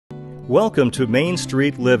Welcome to Main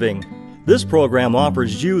Street Living. This program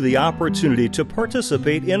offers you the opportunity to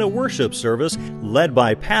participate in a worship service led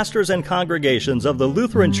by pastors and congregations of the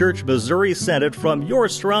Lutheran Church Missouri Synod from your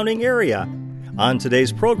surrounding area. On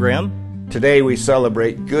today's program, today we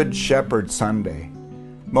celebrate Good Shepherd Sunday.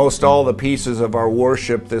 Most all the pieces of our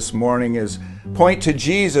worship this morning point to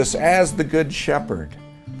Jesus as the Good Shepherd.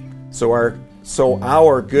 So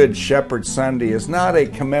our Good Shepherd Sunday is not a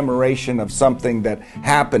commemoration of something that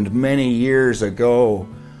happened many years ago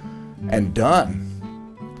and done.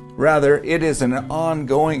 Rather, it is an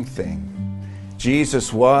ongoing thing.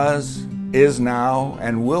 Jesus was, is now,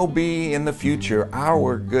 and will be in the future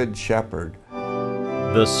our Good Shepherd.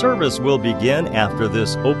 The service will begin after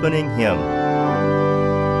this opening hymn.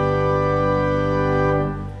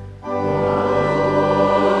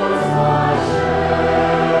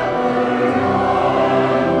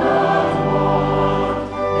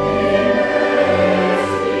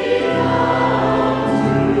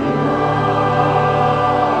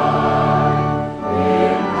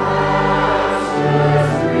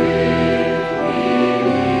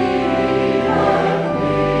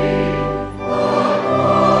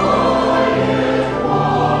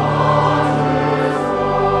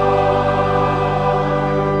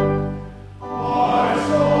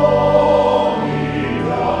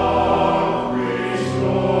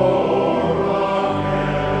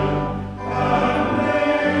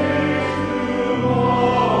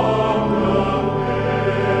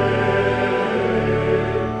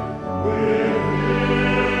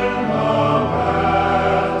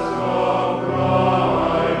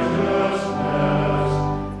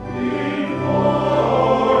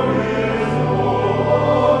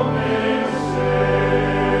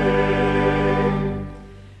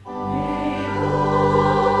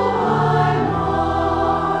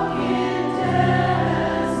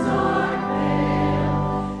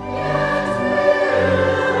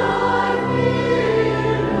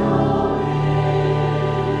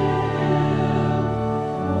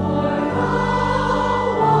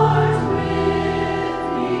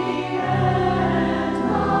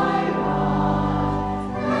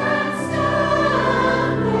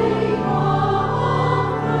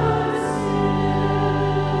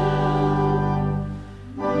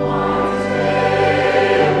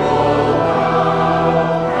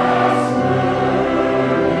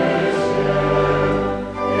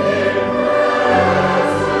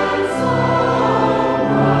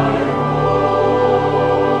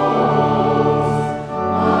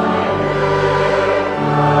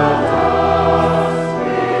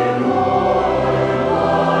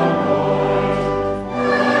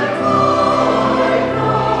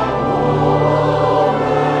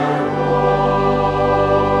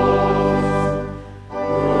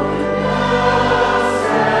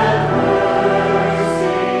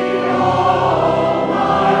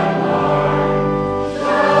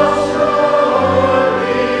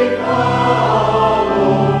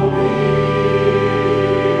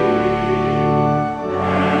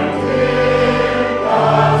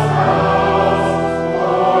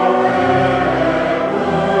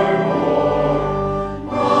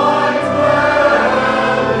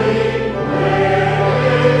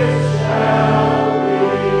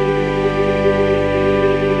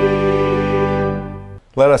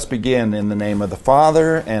 Let us begin in the name of the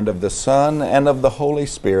Father, and of the Son, and of the Holy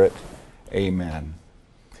Spirit. Amen.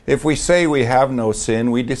 If we say we have no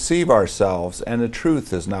sin, we deceive ourselves, and the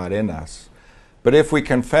truth is not in us. But if we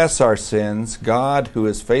confess our sins, God, who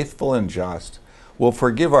is faithful and just, will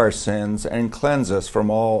forgive our sins and cleanse us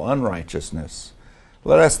from all unrighteousness.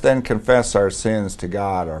 Let us then confess our sins to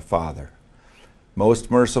God our Father.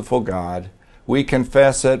 Most merciful God, we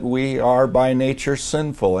confess that we are by nature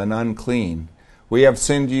sinful and unclean. We have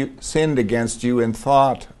sinned against you in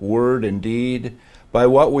thought, word, and deed, by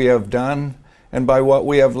what we have done and by what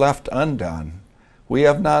we have left undone. We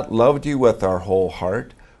have not loved you with our whole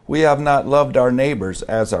heart. We have not loved our neighbors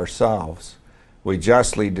as ourselves. We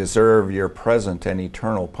justly deserve your present and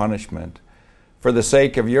eternal punishment. For the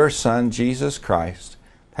sake of your Son, Jesus Christ,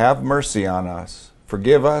 have mercy on us,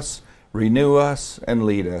 forgive us, renew us, and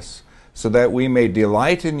lead us, so that we may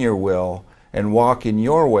delight in your will and walk in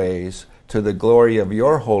your ways, to the glory of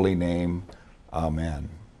your holy name. Amen.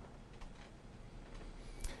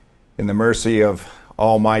 In the mercy of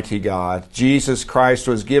Almighty God, Jesus Christ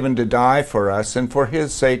was given to die for us, and for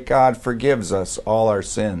his sake God forgives us all our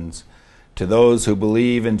sins. To those who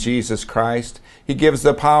believe in Jesus Christ, he gives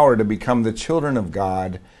the power to become the children of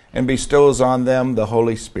God and bestows on them the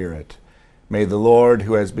Holy Spirit. May the Lord,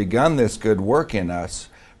 who has begun this good work in us,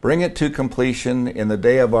 bring it to completion in the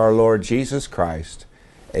day of our Lord Jesus Christ.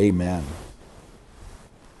 Amen.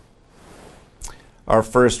 Our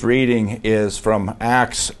first reading is from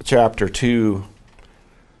Acts chapter 2.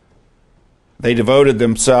 They devoted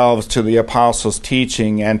themselves to the apostles'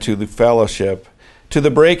 teaching and to the fellowship, to the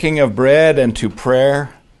breaking of bread and to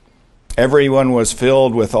prayer. Everyone was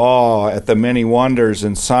filled with awe at the many wonders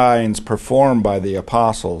and signs performed by the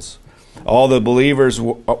apostles. All the believers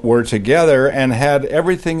were together and had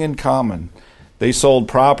everything in common. They sold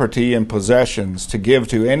property and possessions to give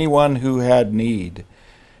to anyone who had need.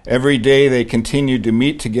 Every day they continued to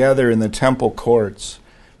meet together in the temple courts.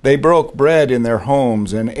 They broke bread in their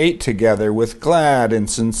homes and ate together with glad and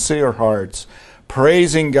sincere hearts,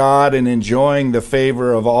 praising God and enjoying the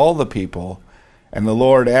favor of all the people. And the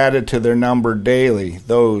Lord added to their number daily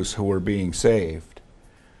those who were being saved.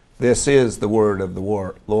 This is the word of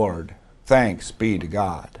the Lord. Thanks be to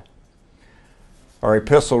God. Our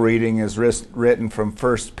epistle reading is written from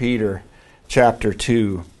 1 Peter chapter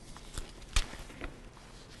 2.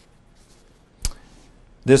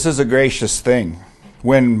 This is a gracious thing.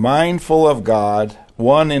 When mindful of God,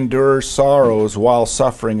 one endures sorrows while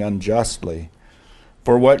suffering unjustly.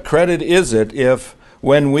 For what credit is it if,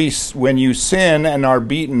 when you sin and are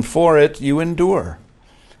beaten for it, you endure?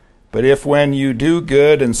 But if when you do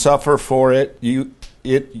good and suffer for it, you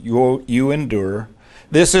endure,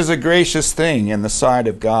 this is a gracious thing in the sight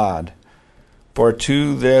of God. For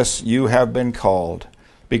to this you have been called,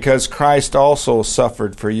 because Christ also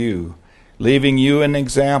suffered for you, leaving you an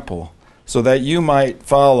example, so that you might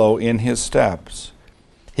follow in his steps.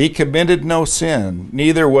 He committed no sin,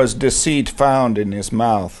 neither was deceit found in his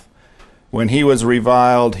mouth. When he was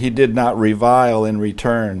reviled, he did not revile in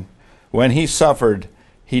return. When he suffered,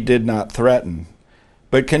 he did not threaten,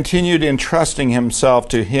 but continued entrusting himself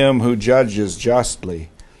to him who judges justly.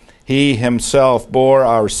 He himself bore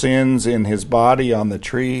our sins in his body on the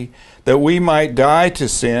tree, that we might die to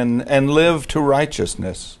sin and live to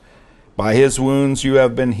righteousness. By his wounds you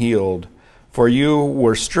have been healed, for you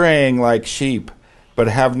were straying like sheep, but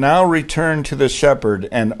have now returned to the shepherd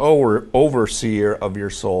and overseer of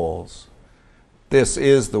your souls. This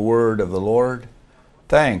is the word of the Lord.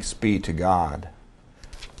 Thanks be to God.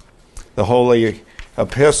 The holy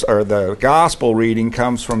epistle, or the gospel reading,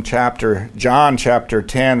 comes from John chapter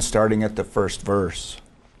 10, starting at the first verse.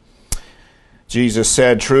 Jesus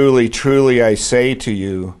said, "Truly, truly, I say to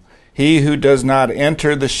you, he who does not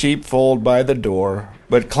enter the sheepfold by the door,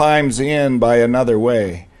 but climbs in by another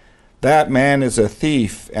way, that man is a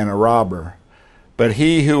thief and a robber. But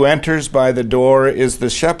he who enters by the door is the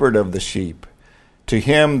shepherd of the sheep. To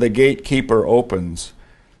him the gatekeeper opens.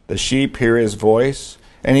 The sheep hear his voice,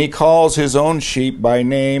 and he calls his own sheep by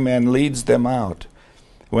name and leads them out.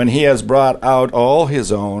 When he has brought out all his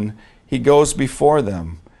own, he goes before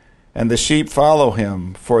them, and the sheep follow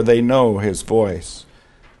him, for they know his voice.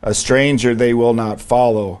 A stranger they will not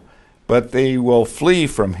follow, but they will flee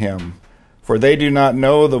from him, for they do not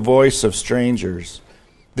know the voice of strangers."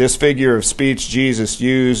 This figure of speech Jesus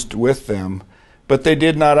used with them, but they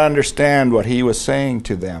did not understand what he was saying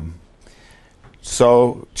to them.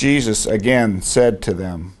 So Jesus again said to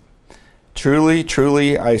them, "Truly,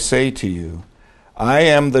 truly, I say to you, I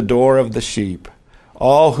am the door of the sheep.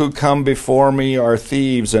 All who come before me are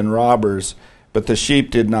thieves and robbers, but the sheep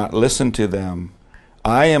did not listen to them.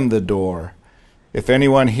 I am the door. If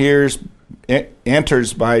anyone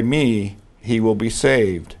enters by me, he will be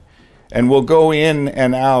saved, and will go in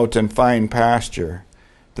and out and find pasture.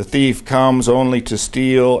 The thief comes only to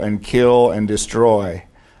steal and kill and destroy.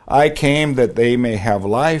 I came that they may have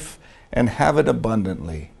life and have it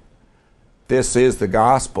abundantly." This is the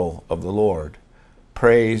gospel of the Lord.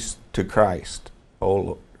 Praise to Christ, O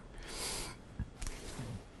Lord.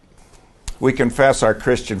 We confess our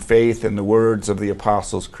Christian faith in the words of the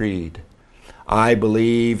Apostles' Creed. I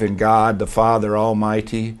believe in God the Father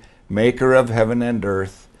Almighty, maker of heaven and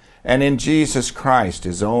earth, and in Jesus Christ,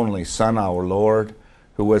 his only Son, our Lord,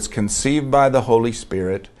 who was conceived by the Holy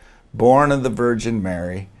Spirit, born of the Virgin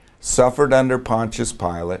Mary, suffered under Pontius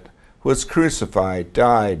Pilate, was crucified,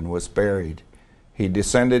 died, and was buried. He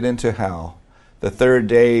descended into hell. The third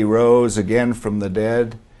day he rose again from the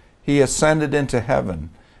dead. He ascended into heaven,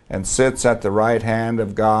 and sits at the right hand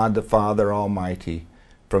of God the Father Almighty.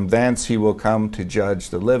 From thence he will come to judge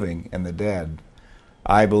the living and the dead.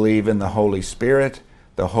 I believe in the Holy Spirit,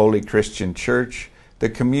 the holy Christian Church, the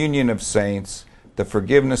communion of saints, the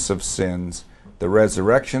forgiveness of sins, the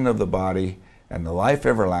resurrection of the body, and the life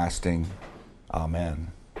everlasting. Amen.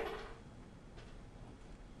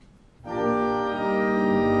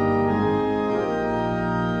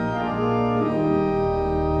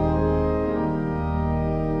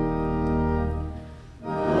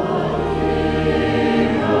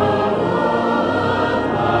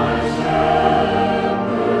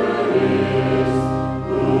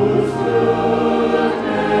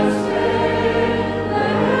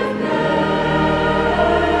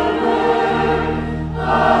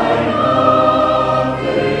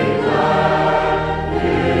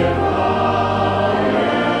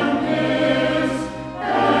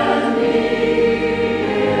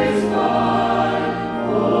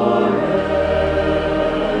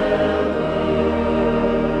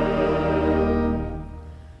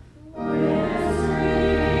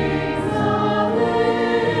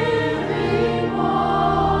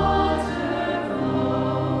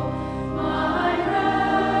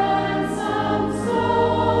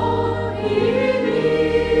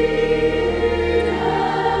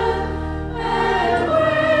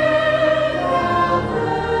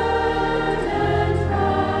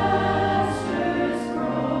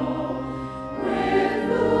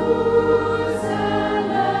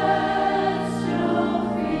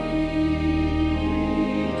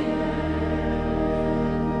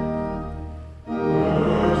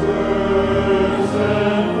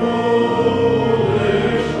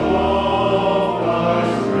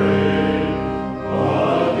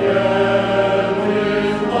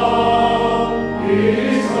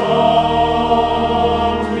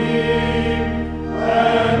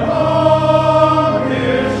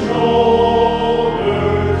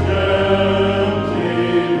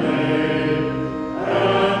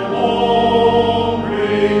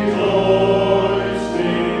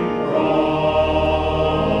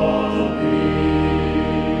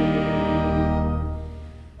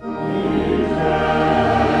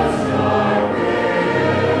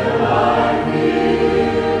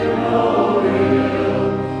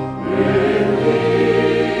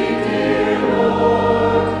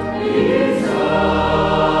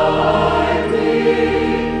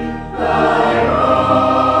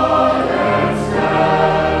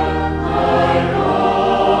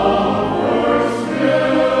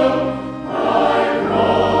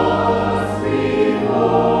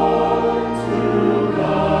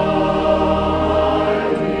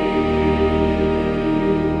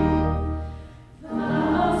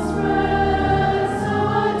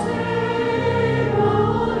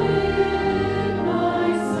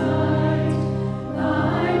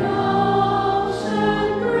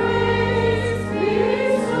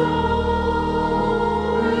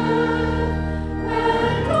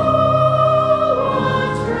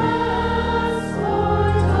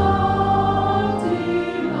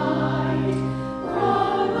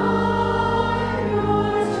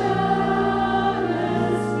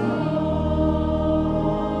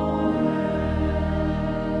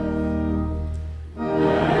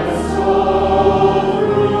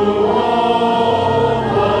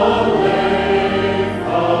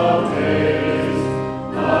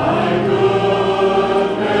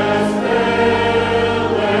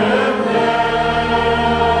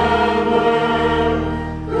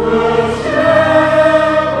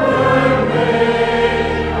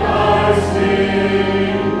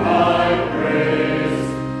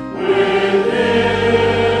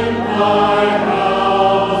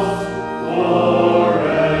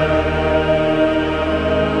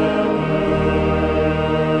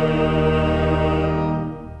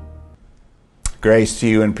 Grace to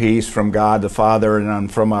you and peace from God the Father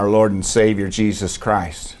and from our Lord and Savior Jesus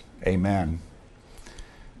Christ. Amen.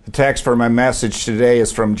 The text for my message today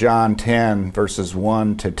is from John 10, verses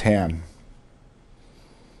 1 to 10.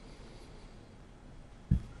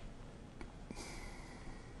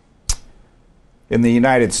 In the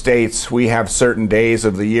United States, we have certain days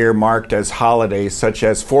of the year marked as holidays, such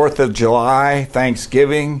as 4th of July,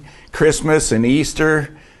 Thanksgiving, Christmas, and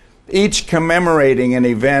Easter, each commemorating an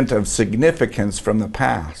event of significance from the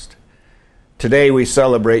past. Today we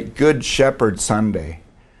celebrate Good Shepherd Sunday.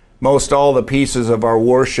 Most all the pieces of our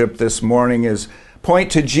worship this morning point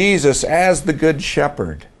to Jesus as the Good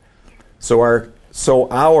Shepherd. So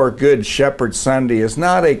our Good Shepherd Sunday is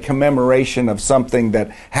not a commemoration of something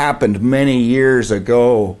that happened many years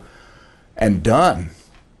ago and done.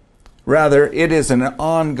 Rather, it is an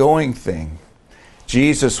ongoing thing.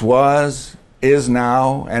 Jesus was, is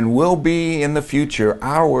now, and will be in the future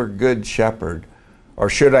our Good Shepherd. Or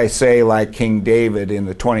should I say, like King David in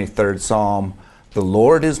the 23rd Psalm, the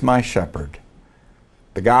Lord is my shepherd.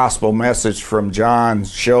 The gospel message from John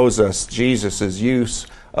shows us Jesus' use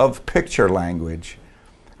of picture language.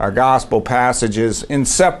 Our gospel passage is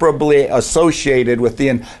inseparably associated with the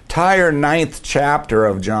entire 9th chapter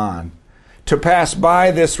of John. To pass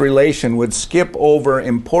by this relation would skip over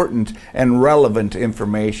important and relevant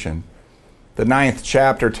information. The 9th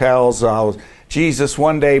chapter tells how Jesus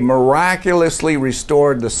one day miraculously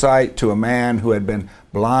restored the sight to a man who had been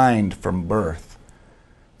blind from birth.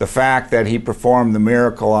 The fact that he performed the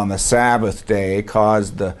miracle on the Sabbath day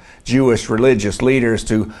caused the Jewish religious leaders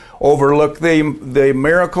to overlook the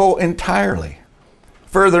miracle entirely.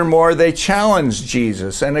 Furthermore, they challenged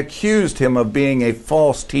Jesus and accused him of being a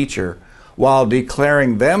false teacher while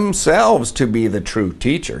declaring themselves to be the true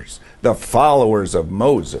teachers, the followers of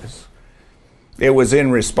Moses. It was in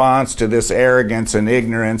response to this arrogance and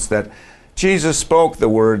ignorance that Jesus spoke the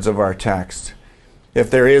words of our text. If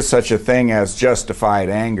there is such a thing as justified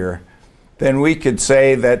anger, then we could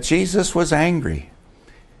say that Jesus was angry.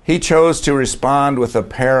 He chose to respond with a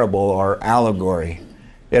parable or allegory.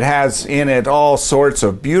 It has in it all sorts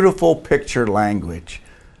of beautiful picture language.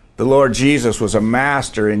 The Lord Jesus was a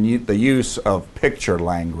master in the use of picture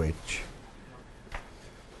language.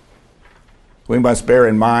 We must bear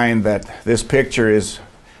in mind that this picture has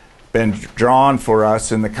been drawn for us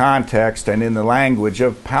in the context and in the language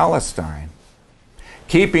of Palestine.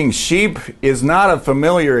 Keeping sheep is not a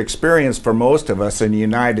familiar experience for most of us in the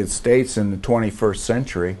United States in the 21st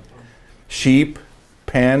century. Sheep,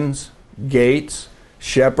 pens, gates,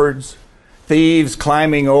 shepherds, thieves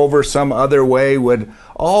climbing over some other way would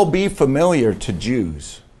all be familiar to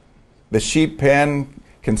Jews. The sheep pen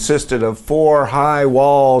consisted of 4 high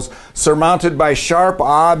walls surmounted by sharp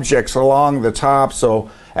objects along the top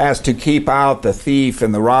so as to keep out the thief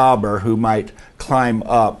and the robber who might climb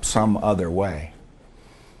up some other way.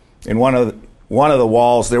 In one of the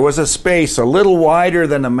walls there was a space a little wider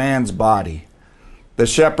than a man's body. The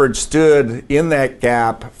shepherd stood in that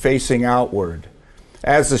gap facing outward.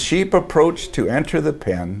 As the sheep approached to enter the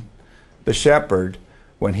pen, the shepherd,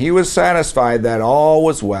 when he was satisfied that all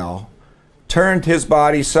was well, turned his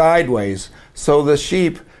body sideways so the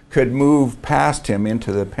sheep could move past him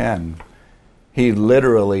into the pen. He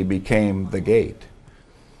literally became the gate.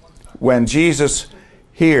 When Jesus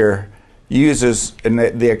here uses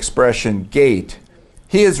the expression gate,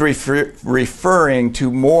 he is referring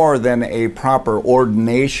to more than a proper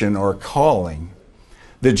ordination or calling.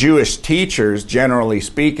 The Jewish teachers, generally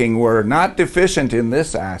speaking, were not deficient in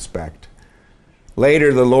this aspect.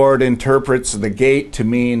 Later, the Lord interprets the gate to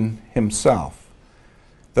mean himself.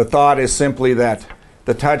 The thought is simply that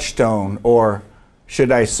the touchstone, or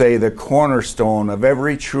should I say the cornerstone of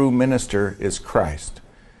every true minister is Christ.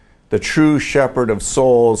 The true shepherd of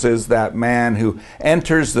souls is that man who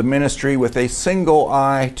enters the ministry with a single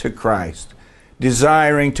eye to Christ,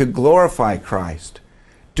 desiring to glorify Christ,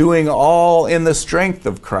 doing all in the strength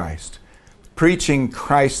of Christ, preaching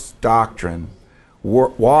Christ's doctrine,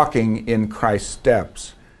 walking in Christ's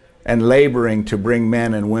steps, and laboring to bring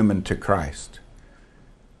men and women to Christ.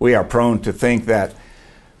 We are prone to think that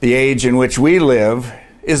the age in which we live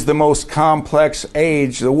is the most complex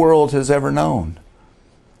age the world has ever known.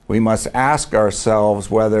 We must ask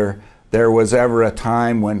ourselves whether there was ever a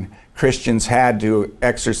time when Christians had to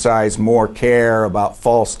exercise more care about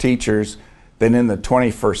false teachers than in the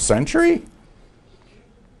 21st century?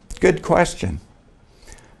 Good question.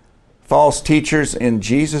 False teachers in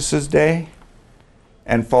Jesus' day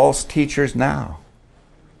and false teachers now.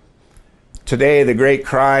 Today, the great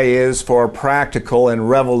cry is for practical and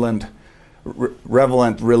relevant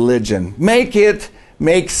religion. Make it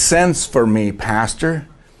make sense for me, Pastor.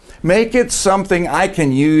 Make it something I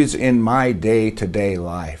can use in my day-to-day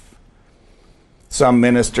life. Some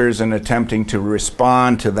ministers, in attempting to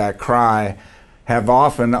respond to that cry, have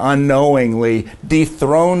often unknowingly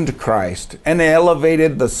dethroned Christ and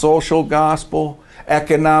elevated the social gospel,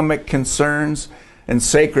 economic concerns, and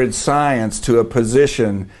sacred science to a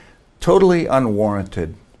position totally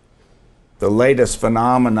unwarranted. The latest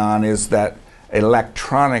phenomenon is that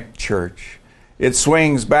electronic church. It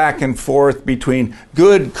swings back and forth between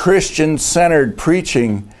good Christian-centered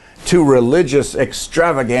preaching to religious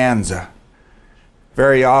extravaganza.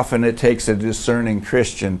 Very often it takes a discerning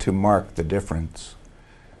Christian to mark the difference.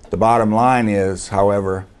 The bottom line is,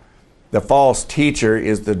 however, the false teacher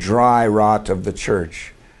is the dry rot of the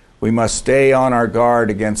church. We must stay on our guard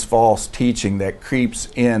against false teaching that creeps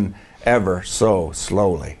in ever so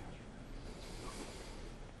slowly.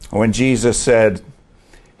 When Jesus said,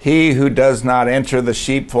 "He who does not enter the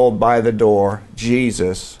sheepfold by the door,"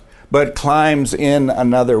 Jesus, "but climbs in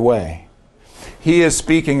another way," he is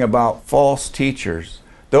speaking about false teachers,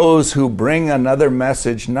 those who bring another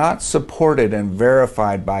message not supported and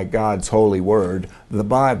verified by God's holy word, the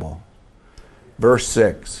Bible. Verse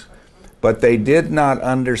 6, "But they did not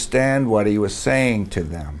understand what he was saying to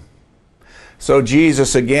them." So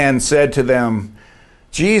Jesus again said to them,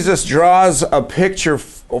 Jesus draws a picture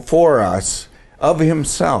for us of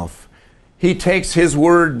himself. He takes his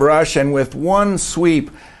word brush and with one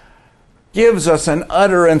sweep gives us an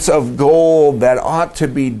utterance of gold that ought to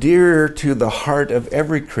be dear to the heart of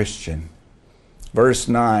every Christian. Verse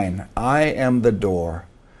 9, "I am the door.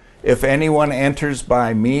 If anyone enters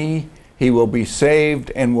by me, he will be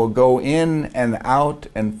saved and will go in and out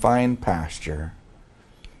and find pasture."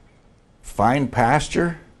 Find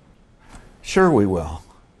pasture? Sure we will.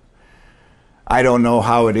 I don't know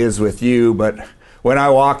how it is with you, but when I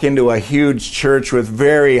walk into a huge church with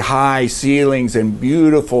very high ceilings and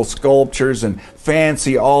beautiful sculptures and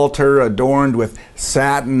fancy altar adorned with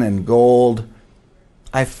satin and gold,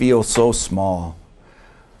 I feel so small.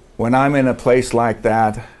 When I'm in a place like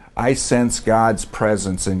that, I sense God's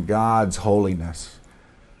presence and God's holiness.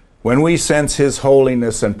 When we sense his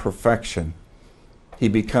holiness and perfection, he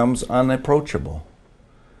becomes unapproachable.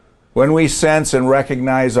 When we sense and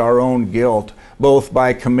recognize our own guilt, both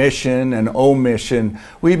by commission and omission,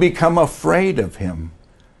 we become afraid of him.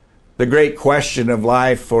 The great question of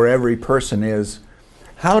life for every person is,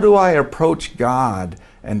 how do I approach God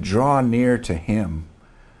and draw near to him?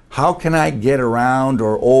 How can I get around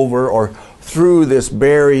or over or through this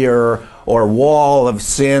barrier or wall of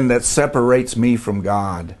sin that separates me from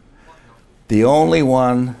God? The only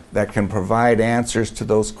one that can provide answers to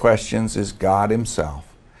those questions is God himself.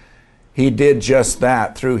 He did just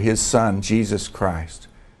that through his Son, Jesus Christ.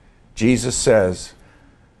 Jesus says,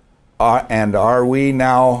 and we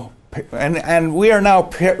are now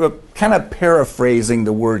kind of paraphrasing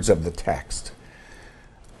the words of the text.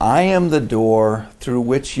 "I am the door through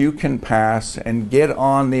which you can pass and get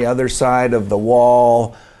on the other side of the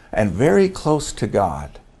wall and very close to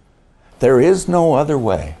God. There is no other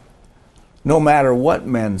way, no matter what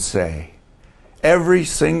men say. Every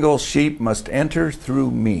single sheep must enter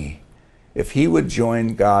through me if he would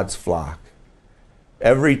join God's flock.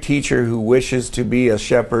 Every teacher who wishes to be a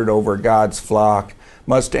shepherd over God's flock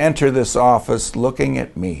must enter this office looking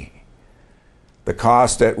at me." The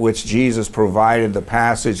cost at which Jesus provided the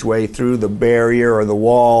passageway through the barrier or the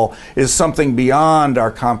wall is something beyond our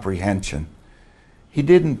comprehension. He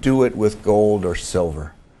didn't do it with gold or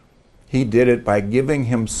silver. He did it by giving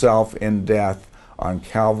himself in death on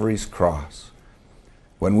Calvary's cross.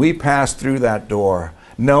 When we pass through that door,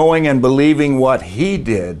 knowing and believing what he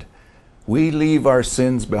did, we leave our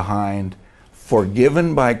sins behind,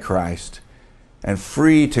 forgiven by Christ, and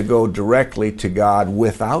free to go directly to God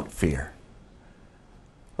without fear.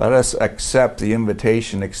 Let us accept the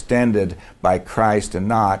invitation extended by Christ and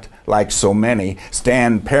not, like so many,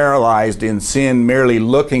 stand paralyzed in sin merely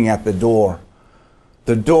looking at the door.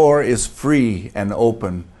 The door is free and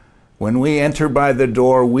open. When we enter by the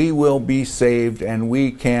door, we will be saved and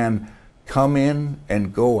we can come in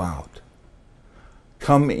and go out.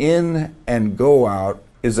 Come in and go out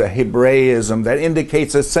is a Hebraism that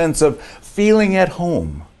indicates a sense of feeling at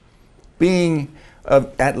home, being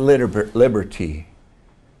at liberty.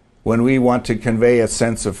 When we want to convey a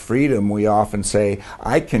sense of freedom, we often say,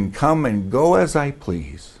 "I can come and go as I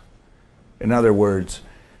please." In other words,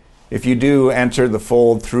 if you do enter the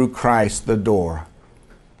fold through Christ, the door,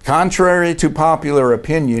 contrary to popular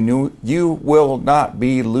opinion, you will not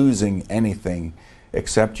be losing anything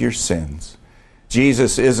except your sins.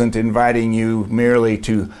 Jesus isn't inviting you merely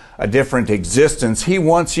to a different existence. He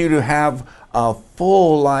wants you to have a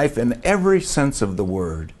full life in every sense of the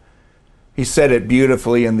word. He said it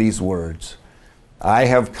beautifully in these words, I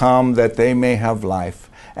have come that they may have life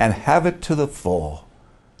and have it to the full.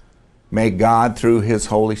 May God, through his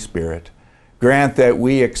Holy Spirit, grant that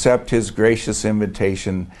we accept his gracious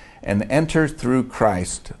invitation and enter through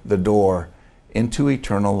Christ the door into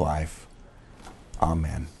eternal life.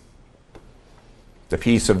 Amen. The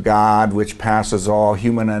peace of God, which passes all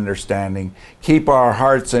human understanding, keep our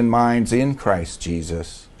hearts and minds in Christ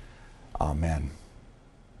Jesus. Amen.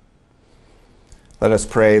 Let us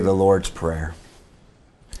pray the Lord's Prayer.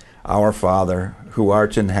 Our Father, who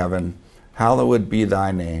art in heaven, hallowed be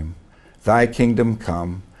thy name. Thy kingdom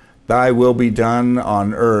come, thy will be done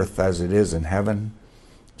on earth as it is in heaven.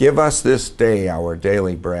 Give us this day our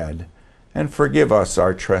daily bread, and forgive us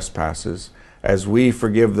our trespasses, as we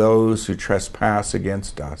forgive those who trespass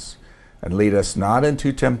against us. And lead us not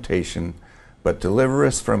into temptation, but deliver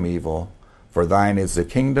us from evil. For thine is the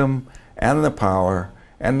kingdom, and the power,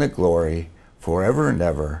 and the glory, forever and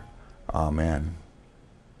ever. Amen.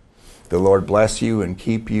 The Lord bless you and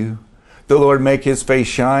keep you. The Lord make his face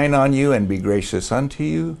shine on you and be gracious unto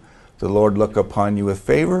you. The Lord look upon you with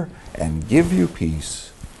favor and give you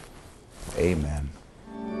peace. Amen.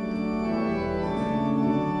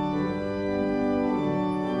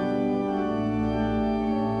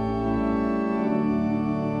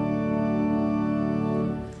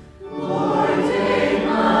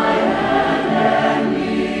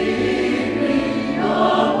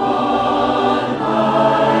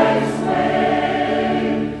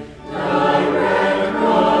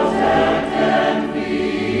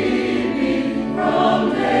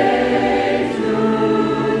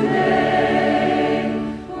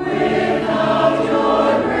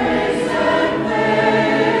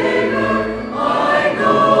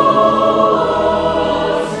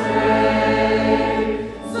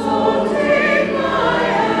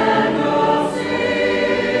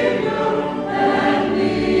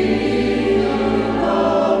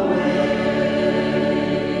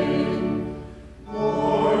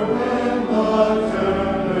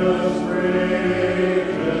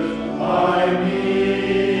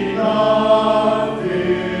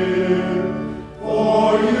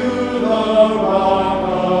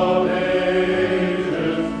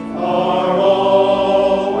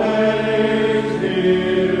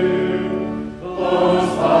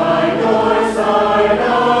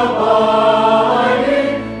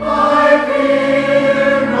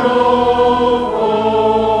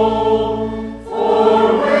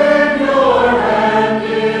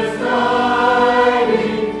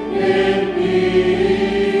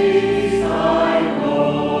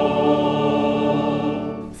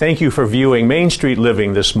 Thank you for viewing Main Street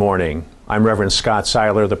Living this morning. I'm Reverend Scott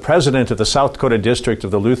Seiler, the president of the South Dakota District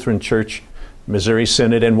of the Lutheran Church Missouri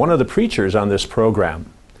Synod and one of the preachers on this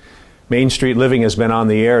program. Main Street Living has been on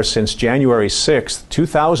the air since January 6,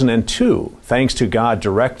 2002, thanks to God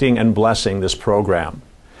directing and blessing this program.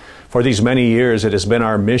 For these many years, it has been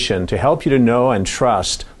our mission to help you to know and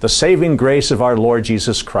trust the saving grace of our Lord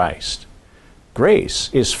Jesus Christ.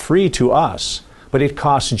 Grace is free to us, but it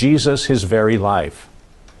cost Jesus his very life.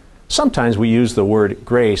 Sometimes we use the word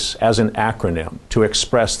grace as an acronym to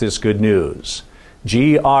express this good news.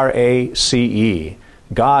 G-R-A-C-E,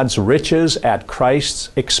 God's riches at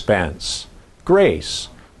Christ's expense. Grace,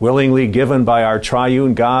 willingly given by our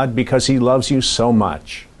triune God because he loves you so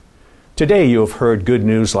much. Today you have heard good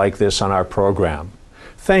news like this on our program.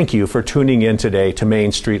 Thank you for tuning in today to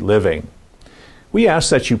Main Street Living. We ask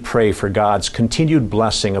that you pray for God's continued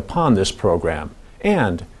blessing upon this program,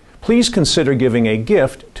 and please consider giving a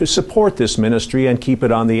gift to support this ministry and keep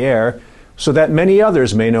it on the air so that many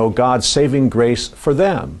others may know God's saving grace for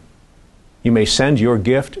them. You may send your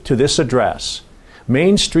gift to this address,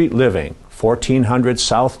 Main Street Living, 1400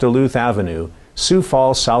 South Duluth Avenue, Sioux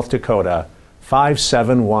Falls, South Dakota,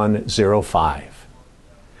 57105.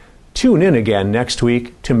 Tune in again next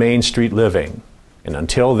week to Main Street Living. And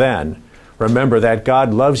until then, remember that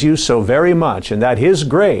God loves you so very much and that his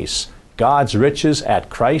grace, God's riches at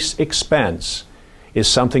Christ's expense, is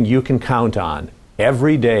something you can count on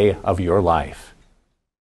every day of your life.